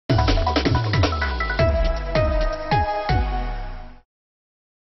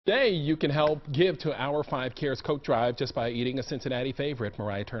Today, you can help give to our 5 Cares Coat Drive just by eating a Cincinnati favorite.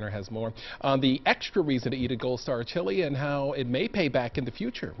 Mariah Turner has more on the extra reason to eat a Gold Star chili and how it may pay back in the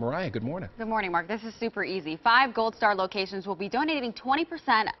future. Mariah, good morning. Good morning, Mark. This is super easy. 5 Gold Star locations will be donating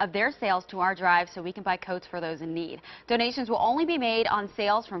 20% of their sales to our drive so we can buy coats for those in need. Donations will only be made on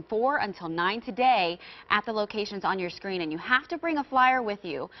sales from 4 until 9 today at the locations on your screen, and you have to bring a flyer with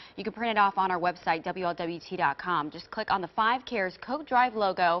you. You can print it off on our website, WLWT.com. Just click on the 5 Cares Coat Drive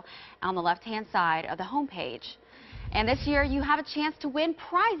logo on the left-hand side of the homepage. And this year, you have a chance to win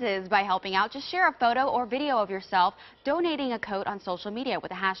prizes by helping out. Just share a photo or video of yourself donating a coat on social media with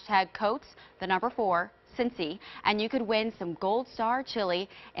the hashtag coats, the number 4, Cincy, and you could win some Gold Star chili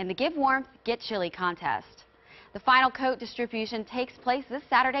in the Give Warmth, Get Chili contest. The final coat distribution takes place this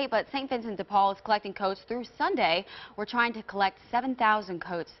Saturday, but St. Vincent de Paul is collecting coats through Sunday. We're trying to collect 7,000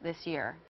 coats this year.